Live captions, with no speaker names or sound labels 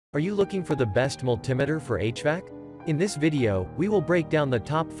Are you looking for the best multimeter for HVAC? In this video, we will break down the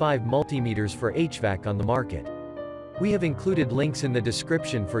top 5 multimeters for HVAC on the market. We have included links in the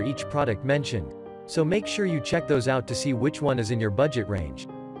description for each product mentioned, so make sure you check those out to see which one is in your budget range.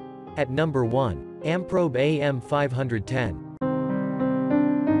 At number 1, Amprobe AM510.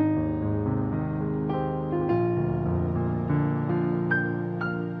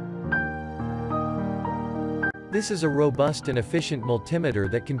 This is a robust and efficient multimeter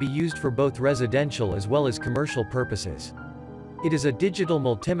that can be used for both residential as well as commercial purposes. It is a digital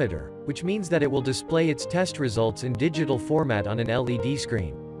multimeter, which means that it will display its test results in digital format on an LED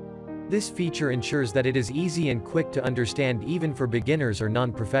screen. This feature ensures that it is easy and quick to understand even for beginners or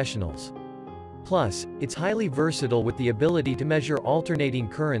non-professionals. Plus, it's highly versatile with the ability to measure alternating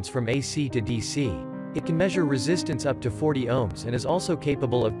currents from AC to DC. It can measure resistance up to 40 ohms and is also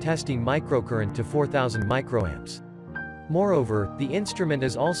capable of testing microcurrent to 4000 microamps. Moreover, the instrument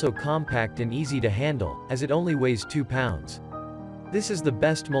is also compact and easy to handle, as it only weighs 2 pounds. This is the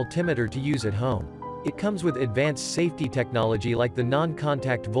best multimeter to use at home. It comes with advanced safety technology like the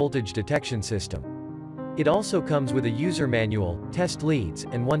non-contact voltage detection system. It also comes with a user manual, test leads,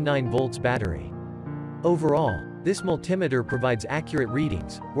 and 19 volts battery. Overall, this multimeter provides accurate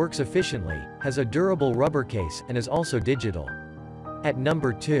readings, works efficiently, has a durable rubber case, and is also digital. At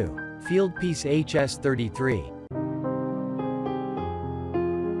number 2, Fieldpiece HS33.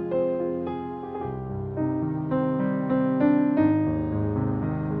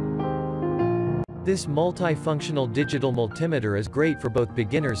 This multifunctional digital multimeter is great for both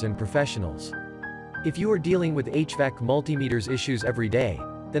beginners and professionals. If you are dealing with HVAC multimeters issues every day,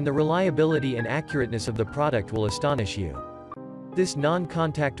 then the reliability and accurateness of the product will astonish you. This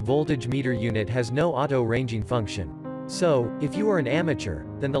non-contact voltage meter unit has no auto ranging function. So, if you are an amateur,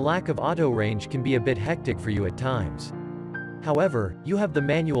 then the lack of auto range can be a bit hectic for you at times. However, you have the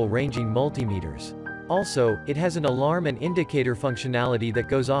manual ranging multimeters. Also, it has an alarm and indicator functionality that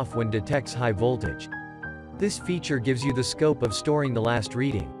goes off when detects high voltage. This feature gives you the scope of storing the last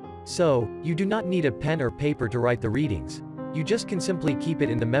reading. So, you do not need a pen or paper to write the readings. You just can simply keep it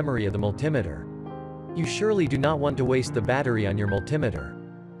in the memory of the multimeter. You surely do not want to waste the battery on your multimeter.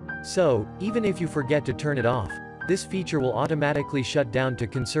 So, even if you forget to turn it off, this feature will automatically shut down to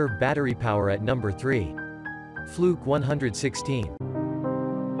conserve battery power. At number 3. Fluke 116.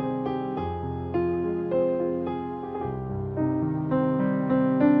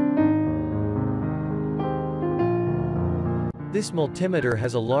 This multimeter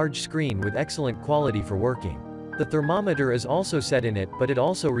has a large screen with excellent quality for working. The thermometer is also set in it, but it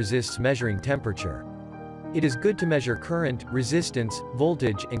also resists measuring temperature. It is good to measure current, resistance,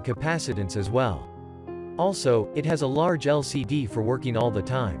 voltage, and capacitance as well. Also, it has a large LCD for working all the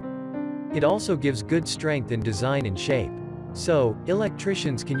time. It also gives good strength in design and shape. So,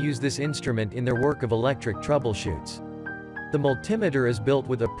 electricians can use this instrument in their work of electric troubleshoots. The multimeter is built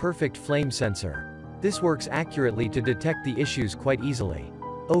with a perfect flame sensor. This works accurately to detect the issues quite easily.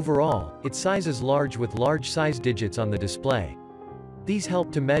 Overall, its size is large with large size digits on the display. These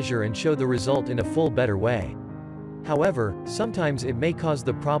help to measure and show the result in a better way. However, sometimes it may cause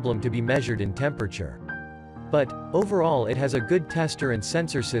the problem to be measured in temperature. But, overall it has a good tester and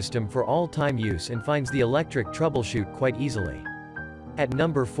sensor system for all-time use and finds the electric troubleshoot quite easily. At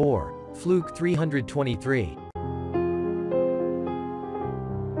number 4, Fluke 323.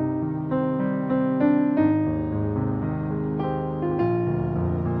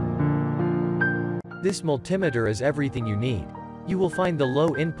 This multimeter is everything you need. You will find the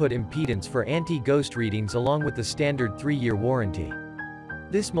low input impedance for anti-ghost readings along with the standard 3-year warranty.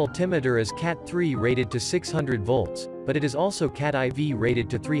 This multimeter is Cat 3 rated to 600 volts, but it is also Cat IV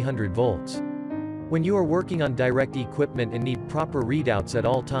rated to 300 volts. When you are working on direct equipment and need proper readouts at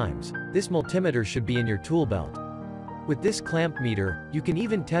all times, this multimeter should be in your tool belt. With this clamp meter, you can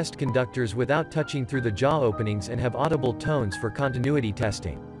even test conductors without touching through the jaw openings and have audible tones for continuity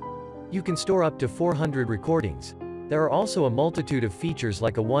testing. You can store up to 400 recordings. There are also a multitude of features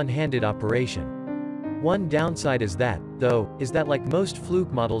like a one-handed operation. One downside is that, though, is that like most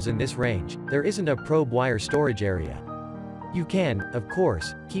Fluke models in this range, there isn't a probe wire storage area. You can, of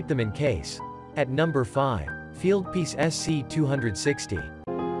course, keep them in case. At number 5, Fieldpiece SC260.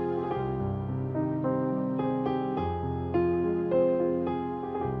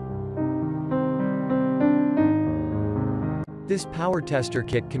 This power tester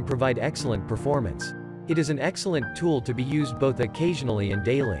kit can provide excellent performance. It is an excellent tool to be used both occasionally and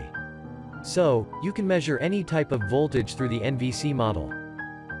daily. So, you can measure any type of voltage through the NVC model.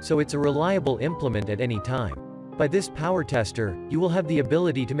 So it's a reliable implement at any time. By this power tester, you will have the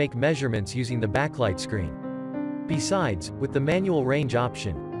ability to make measurements using the backlight screen. Besides, with the manual range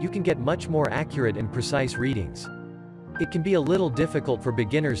option, you can get much more accurate and precise readings. It can be a little difficult for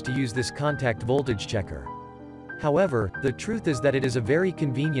beginners to use this contact voltage checker. However, the truth is that it is a very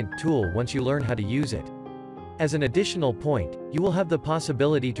convenient tool once you learn how to use it. As an additional point, you will have the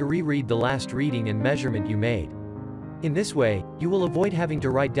possibility to reread the last reading and measurement you made. In this way, you will avoid having to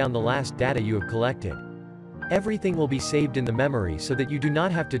write down the last data you have collected. Everything will be saved in the memory so that you do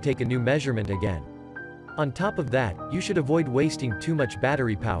not have to take a new measurement again. On top of that, you should avoid wasting too much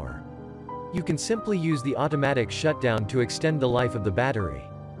battery power. You can simply use the automatic shutdown to extend the life of the battery.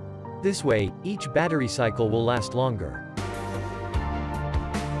 This way, each battery cycle will last longer.